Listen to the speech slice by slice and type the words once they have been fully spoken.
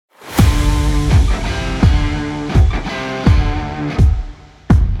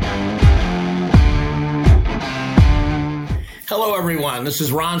Hello, everyone. This is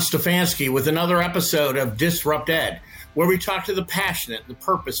Ron Stefanski with another episode of Disrupt Ed, where we talk to the passionate, the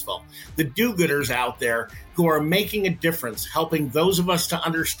purposeful, the do-gooders out there who are making a difference, helping those of us to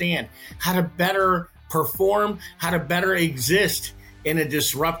understand how to better perform, how to better exist in a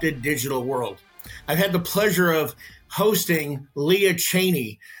disrupted digital world. I've had the pleasure of hosting Leah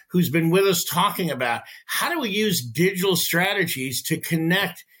Cheney, who's been with us talking about how do we use digital strategies to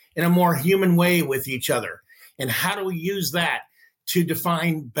connect in a more human way with each other. And how do we use that to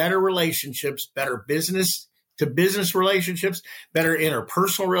define better relationships, better business to business relationships, better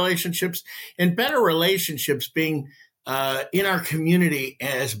interpersonal relationships, and better relationships being in our community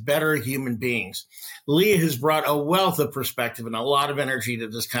as better human beings. Leah has brought a wealth of perspective and a lot of energy to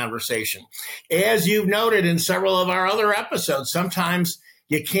this conversation. As you've noted in several of our other episodes, sometimes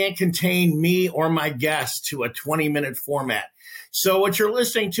you can't contain me or my guests to a 20-minute format. So what you're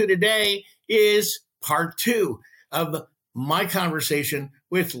listening to today is part 2 of my conversation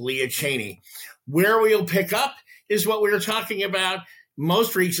with Leah Cheney. Where we'll pick up is what we were talking about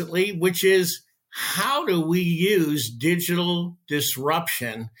most recently, which is how do we use digital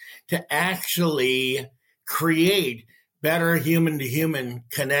disruption to actually create better human-to-human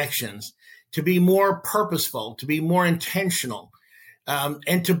connections, to be more purposeful, to be more intentional,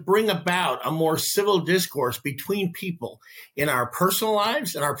 and to bring about a more civil discourse between people in our personal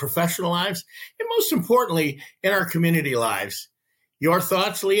lives, in our professional lives, and most importantly, in our community lives. Your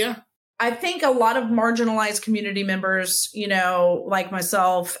thoughts, Leah? I think a lot of marginalized community members, like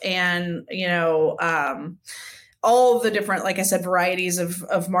myself and, all of the different, like I said, varieties of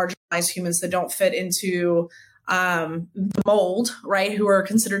marginalized humans that don't fit into the mold, right, who are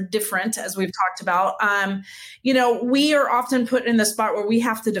considered different, as we've talked about. We are often put in the spot where we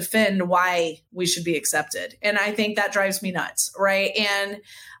have to defend why we should be accepted. And I think that drives me nuts, right? And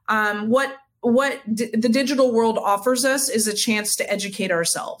what the digital world offers us is a chance to educate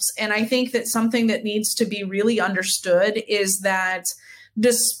ourselves. And I think that something that needs to be really understood is that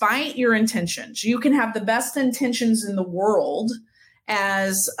despite your intentions, you can have the best intentions in the world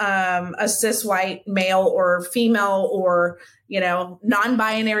as a cis white male or female or,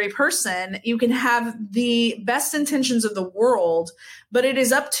 non-binary person. You can have the best intentions of the world, but it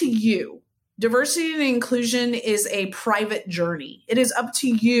is up to you. Diversity and inclusion is a private journey. It is up to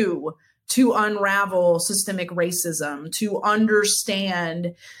you to unravel systemic racism, to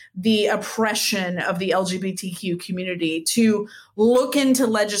understand the oppression of the LGBTQ community, to look into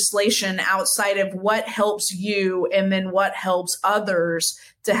legislation outside of what helps you and then what helps others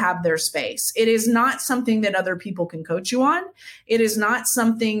to have their space. It is not something that other people can coach you on. It is not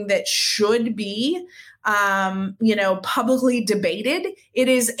something that should be publicly debated. It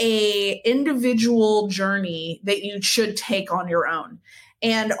is a individual journey that you should take on your own.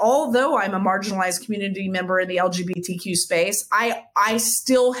 And although I'm a marginalized community member in the LGBTQ space, I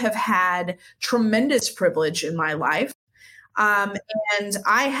still have had tremendous privilege in my life. And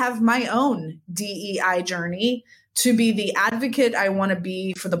I have my own DEI journey to be the advocate I want to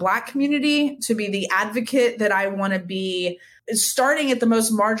be for the Black community, to be the advocate that I want to be, starting at the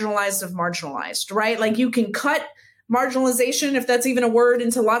most marginalized of marginalized, right? Like you can cut marginalization, if that's even a word,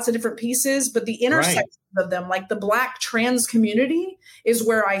 into lots of different pieces, but the intersection of them, like the Black trans community, is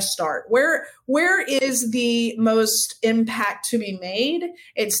where I start. Where is the most impact to be made?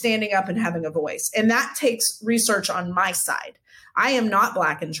 It's standing up and having a voice. And that takes research on my side. I am not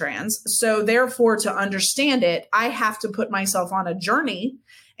Black and trans. So therefore, to understand it, I have to put myself on a journey.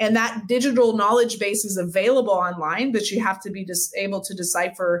 And that digital knowledge base is available online, but you have to be able to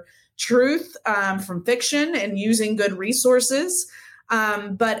decipher truth from fiction and using good resources.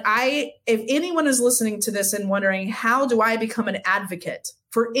 But if anyone is listening to this and wondering, how do I become an advocate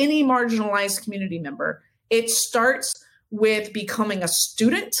for any marginalized community member? It starts with becoming a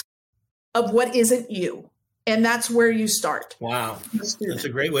student of what isn't you. And that's where you start. Wow. That's a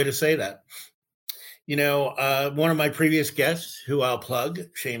great way to say that. One of my previous guests, who I'll plug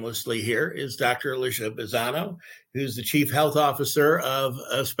shamelessly here, is Dr. Alicia Bizzano, who's the Chief Health Officer of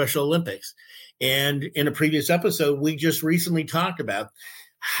Special Olympics. And in a previous episode, we just recently talked about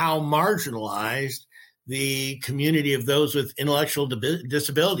how marginalized the community of those with intellectual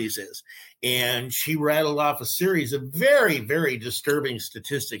disabilities is. And she rattled off a series of very, very disturbing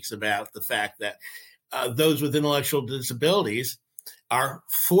statistics about the fact that those with intellectual disabilities are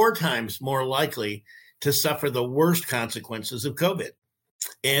 4 times more likely to suffer the worst consequences of COVID.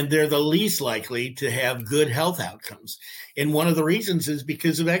 And they're the least likely to have good health outcomes. And one of the reasons is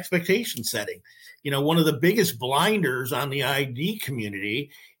because of expectation setting. One of the biggest blinders on the ID community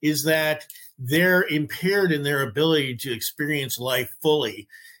is that they're impaired in their ability to experience life fully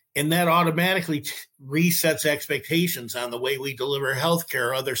And that automatically resets expectations on the way we deliver healthcare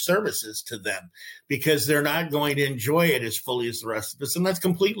or other services to them, because they're not going to enjoy it as fully as the rest of us. And that's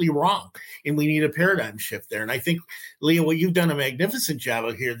completely wrong. And we need a paradigm shift there. And I think, Leah, what you've done a magnificent job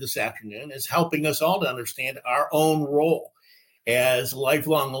of here this afternoon is helping us all to understand our own role as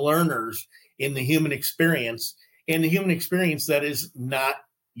lifelong learners in the human experience, and the human experience that is not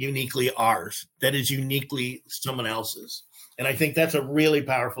uniquely ours, that is uniquely someone else's. And I think that's a really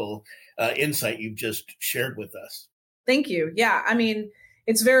powerful insight you've just shared with us. Thank you. Yeah, I mean,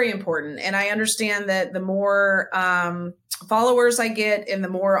 it's very important. And I understand that the more followers I get and the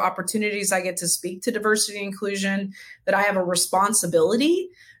more opportunities I get to speak to diversity and inclusion, that I have a responsibility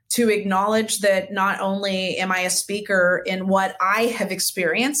to acknowledge that not only am I a speaker in what I have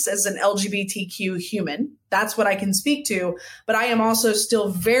experienced as an LGBTQ human, that's what I can speak to, but I am also still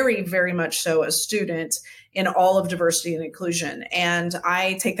very, very much so a student in all of diversity and inclusion. And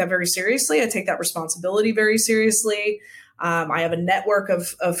I take that very seriously. I take that responsibility very seriously. I have a network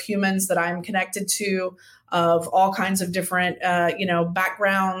of humans that I'm connected to, of all kinds of different,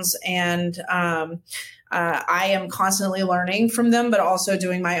 backgrounds, and I am constantly learning from them, but also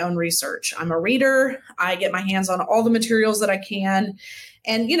doing my own research. I'm a reader. I get my hands on all the materials that I can.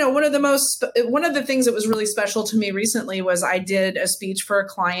 And, one of the things that was really special to me recently was I did a speech for a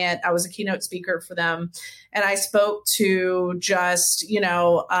client. I was a keynote speaker for them. And I spoke to just,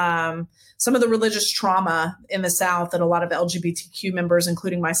 some of the religious trauma in the South that a lot of LGBTQ members,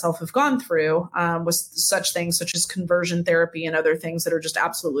 including myself, have gone through, with such things such as conversion therapy and other things that are just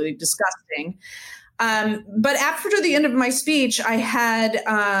absolutely disgusting. But after the end of my speech, I had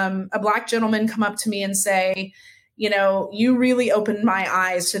a Black gentleman come up to me and say, you really opened my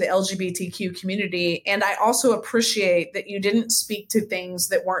eyes to the LGBTQ community. And I also appreciate that you didn't speak to things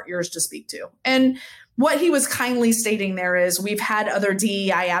that weren't yours to speak to. And what he was kindly stating there is, we've had other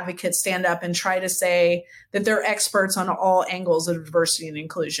DEI advocates stand up and try to say that they're experts on all angles of diversity and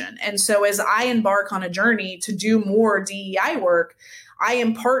inclusion. And so as I embark on a journey to do more DEI work, I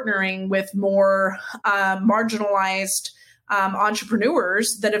am partnering with more marginalized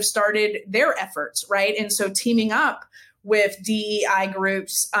entrepreneurs that have started their efforts, right? And so teaming up with DEI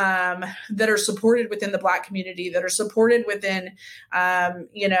groups that are supported within the Black community, that are supported within,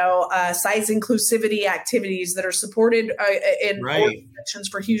 size inclusivity activities, that are supported in organizations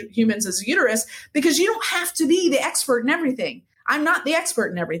for humans as uterus, because you don't have to be the expert in everything. I'm not the expert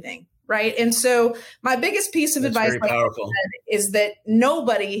in everything. Right. And so my biggest piece of advice is that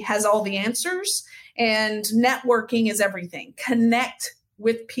nobody has all the answers, and networking is everything. Connect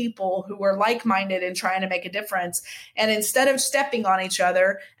with people who are like-minded and trying to make a difference. And instead of stepping on each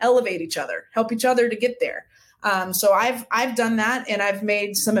other, elevate each other, help each other to get there. So I've done that, and I've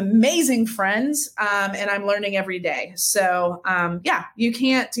made some amazing friends, and I'm learning every day. So you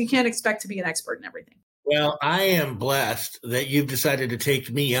can't expect to be an expert in everything. Well, I am blessed that you've decided to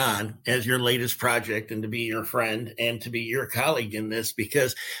take me on as your latest project and to be your friend and to be your colleague in this,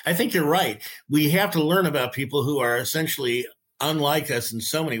 because I think you're right. We have to learn about people who are essentially unlike us in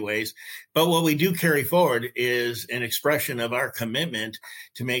so many ways. But what we do carry forward is an expression of our commitment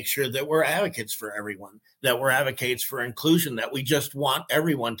to make sure that we're advocates for everyone, that we're advocates for inclusion, that we just want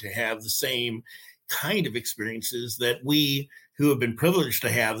everyone to have the same kind of experiences that we who have been privileged to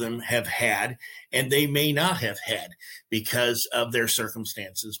have them have had, and they may not have had because of their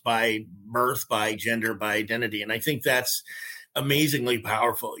circumstances, by birth, by gender, by identity. And I think that's amazingly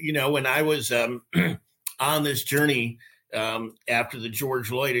powerful. When I was on this journey after the George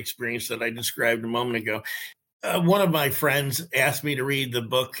Floyd experience that I described a moment ago, one of my friends asked me to read the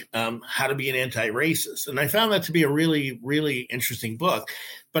book, How to Be an Anti-Racist. And I found that to be a really, really interesting book.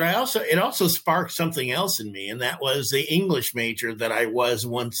 But it also sparked something else in me. And that was the English major that I was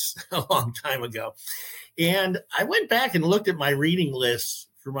once a long time ago. And I went back and looked at my reading list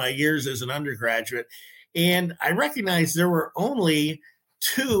for my years as an undergraduate. And I recognized there were only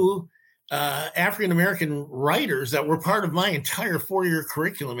 2 African-American writers that were part of my entire 4-year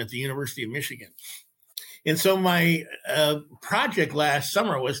curriculum at the University of Michigan. And so my project last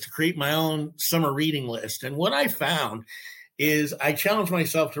summer was to create my own summer reading list. And what I found is I challenged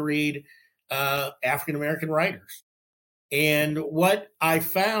myself to read African-American writers. And what I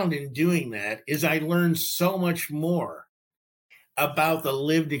found in doing that is I learned so much more about the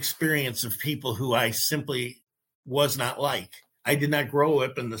lived experience of people who I simply was not like. I did not grow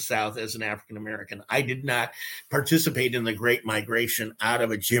up in the South as an African-American. I did not participate in the Great Migration out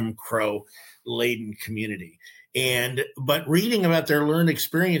of a Jim Crow laden community. But reading about their learned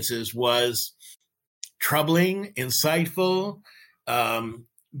experiences was troubling, insightful,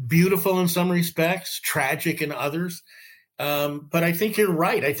 beautiful in some respects, tragic in others. But I think you're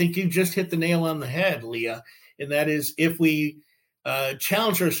right. I think you just hit the nail on the head, Leah. And that is, if we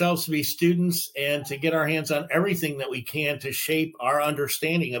challenge ourselves to be students and to get our hands on everything that we can to shape our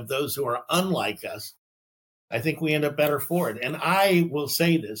understanding of those who are unlike us, I think we end up better for it. And I will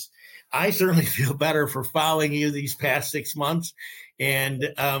say this, I certainly feel better for following you these past 6 months.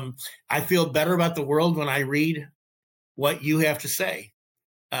 And I feel better about the world when I read what you have to say.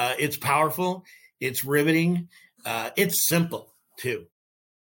 It's powerful. It's riveting. It's simple, too.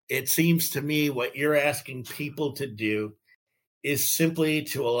 It seems to me what you're asking people to do is simply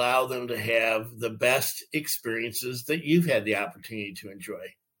to allow them to have the best experiences that you've had the opportunity to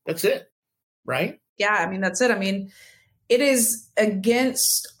enjoy. That's it, right? Yeah, I mean, that's it. I mean, it is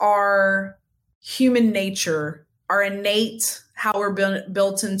against our human nature, our innate, how we're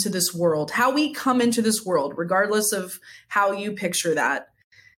built into this world, how we come into this world, regardless of how you picture that.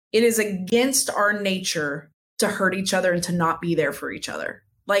 It is against our nature to hurt each other and to not be there for each other.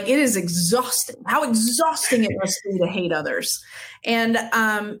 Like, it is exhausting. How exhausting it must be to hate others. And, that's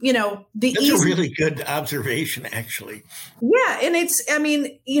a really good observation, actually. Yeah.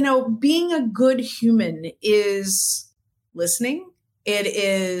 And being a good human is listening. It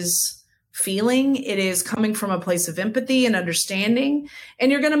is feeling. It is coming from a place of empathy and understanding.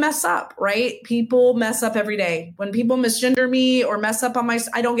 And you're going to mess up, right? People mess up every day. When people misgender me or mess up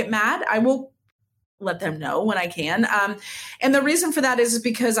I don't get mad. I will let them know when I can. And the reason for that is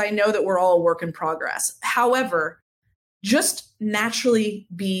because I know that we're all a work in progress. However, just naturally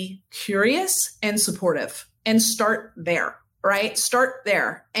be curious and supportive and start there, right? Start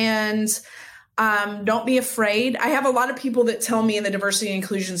there. And don't be afraid. I have a lot of people that tell me in the diversity and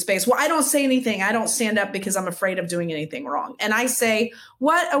inclusion space, well, I don't say anything. I don't stand up because I'm afraid of doing anything wrong. And I say,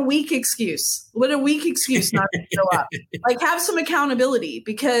 what a weak excuse. What a weak excuse not to show up. Like, have some accountability,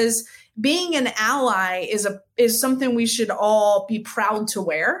 because being an ally is something we should all be proud to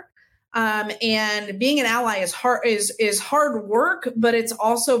wear. And being an ally is hard work, but it's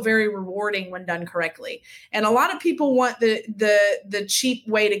also very rewarding when done correctly. And a lot of people want the cheap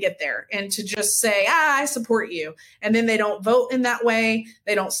way to get there and to just say, I support you. And then they don't vote in that way.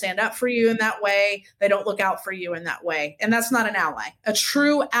 They don't stand up for you in that way. They don't look out for you in that way. And that's not an ally. A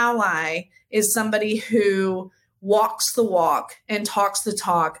true ally is somebody who walks the walk and talks the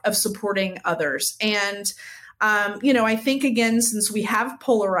talk of supporting others. And I think, again, since we have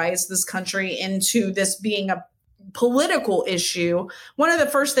polarized this country into this being a political issue, one of the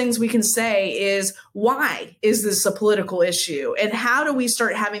first things we can say is, why is this a political issue? And how do we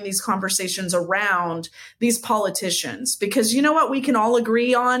start having these conversations around these politicians? Because you know what we can all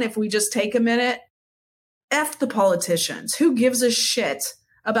agree on if we just take a minute? F the politicians. Who gives a shit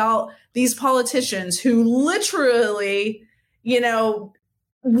about these politicians who literally,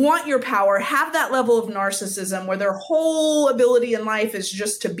 want your power, have that level of narcissism where their whole ability in life is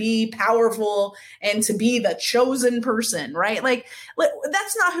just to be powerful and to be the chosen person, right? Like,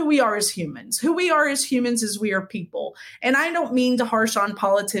 that's not who we are as humans. Who we are as humans is we are people. And I don't mean to harsh on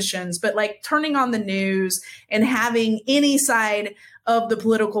politicians, but like turning on the news and having any side of the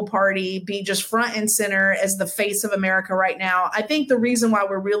political party be just front and center as the face of America right now. I think the reason why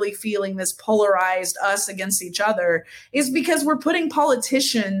we're really feeling this polarized us against each other is because we're putting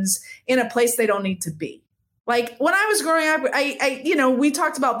politicians in a place they don't need to be. Like, when I was growing up, we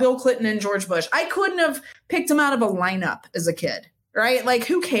talked about Bill Clinton and George Bush. I couldn't have picked them out of a lineup as a kid, right? Like,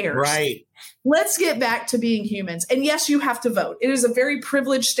 who cares? Right. Let's get back to being humans. And yes, you have to vote. It is a very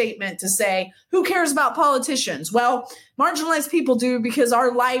privileged statement to say, who cares about politicians? Well, marginalized people do, because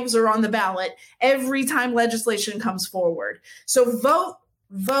our lives are on the ballot every time legislation comes forward. So vote,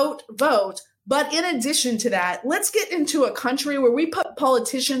 vote, vote. But in addition to that, let's get into a country where we put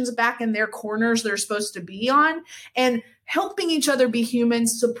politicians back in their corners they're supposed to be on, and helping each other be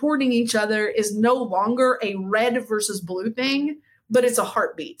humans, supporting each other is no longer a red versus blue thing, but it's a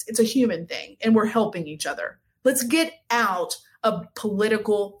heartbeat. It's a human thing, and we're helping each other. Let's get out of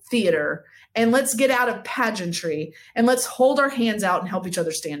political theater, and let's get out of pageantry, and let's hold our hands out and help each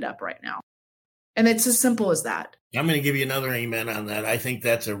other stand up right now. And it's as simple as that. I'm going to give you another amen on that. I think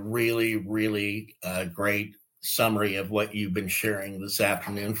that's a really, really great summary of what you've been sharing this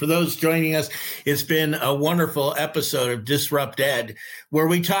afternoon. For those joining us, it's been a wonderful episode of Disrupt Ed, where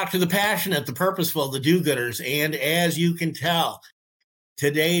we talk to the passionate, the purposeful, the do-gooders. And as you can tell,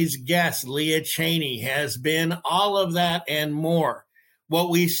 today's guest, Leah Cheney, has been all of that and more. What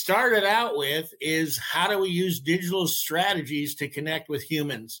we started out with is, how do we use digital strategies to connect with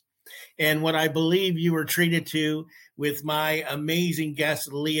humans? And what I believe you were treated to with my amazing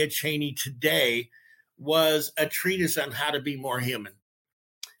guest, Leah Cheney, today was a treatise on how to be more human.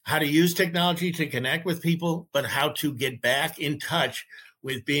 how to use technology to connect with people, but how to get back in touch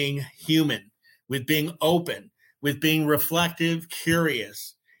with being human, with being open, with being reflective,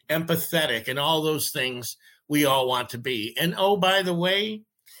 curious, empathetic, and all those things we all want to be. And oh, by the way,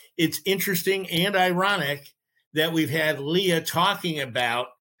 it's interesting and ironic that we've had Leah talking about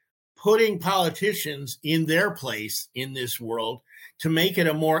putting politicians in their place in this world to make it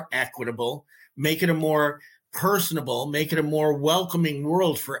a more equitable, make it a more personable, make it a more welcoming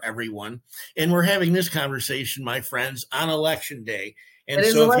world for everyone. And we're having this conversation, my friends, on Election Day. And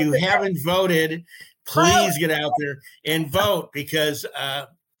so if you haven't voted, please get out there and vote, because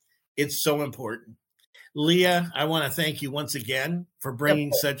it's so important. Leah, I want to thank you once again for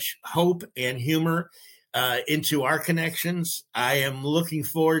bringing such hope and humor into our connections. I am looking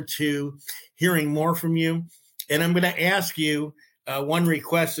forward to hearing more from you. And I'm going to ask you one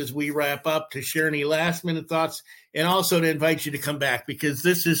request as we wrap up, to share any last minute thoughts, and also to invite you to come back, because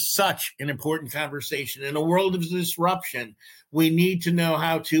this is such an important conversation. In a world of disruption, we need to know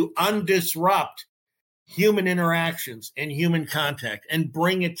how to undisrupt human interactions and human contact and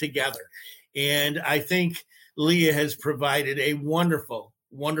bring it together. And I think Leah has provided a wonderful,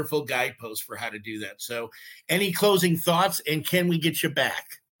 wonderful guidepost for how to do that. So any closing thoughts, and can we get you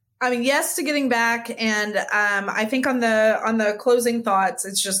back? I mean, yes to getting back. And I think on the closing thoughts,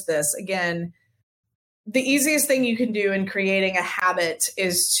 it's just this. Again, the easiest thing you can do in creating a habit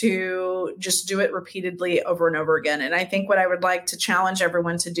is to just do it repeatedly over and over again. And I think what I would like to challenge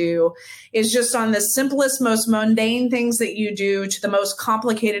everyone to do is just on the simplest, most mundane things that you do to the most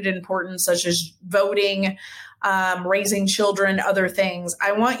complicated and important, such as voting, raising children, other things.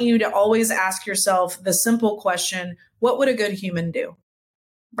 I want you to always ask yourself the simple question, what would a good human do?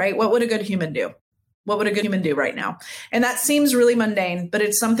 Right? What would a good human do? What would a good human do right now? And that seems really mundane, but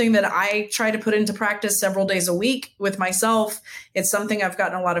it's something that I try to put into practice several days a week with myself. It's something I've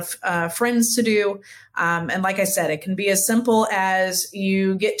gotten a lot of friends to do. And like I said, it can be as simple as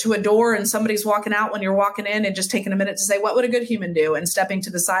you get to a door and somebody's walking out when you're walking in, and just taking a minute to say, what would a good human do? And stepping to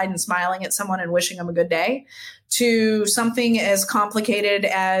the side and smiling at someone and wishing them a good day, to something as complicated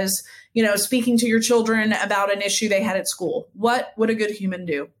as, speaking to your children about an issue they had at school. What would a good human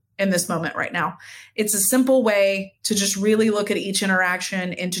do in this moment right now? It's a simple way to just really look at each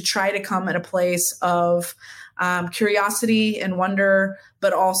interaction and to try to come at a place of curiosity and wonder,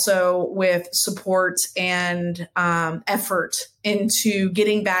 but also with support and effort into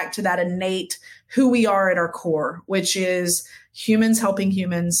getting back to that innate who we are at our core, which is humans helping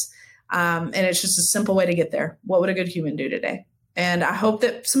humans. And it's just a simple way to get there. What would a good human do today? And I hope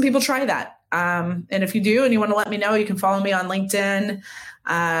that some people try that. And if you do, and you want to let me know, you can follow me on LinkedIn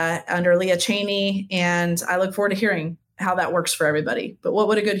under Leah Cheney. And I look forward to hearing how that works for everybody. But what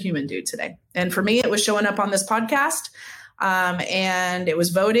would a good human do today? And for me, it was showing up on this podcast. And it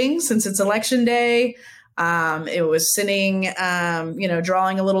was voting, since it's election day. It was sitting,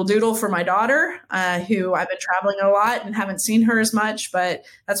 drawing a little doodle for my daughter, who I've been traveling a lot and haven't seen her as much. But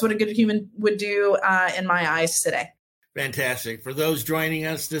that's what a good human would do in my eyes today. Fantastic. For those joining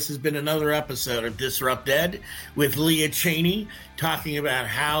us, this has been another episode of Disrupt Ed with Leah Cheney, talking about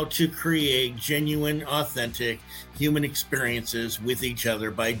how to create genuine, authentic human experiences with each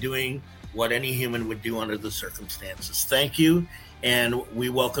other by doing what any human would do under the circumstances. Thank you, and we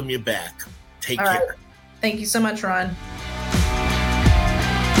welcome you back. Take care. Thank you so much, Ron.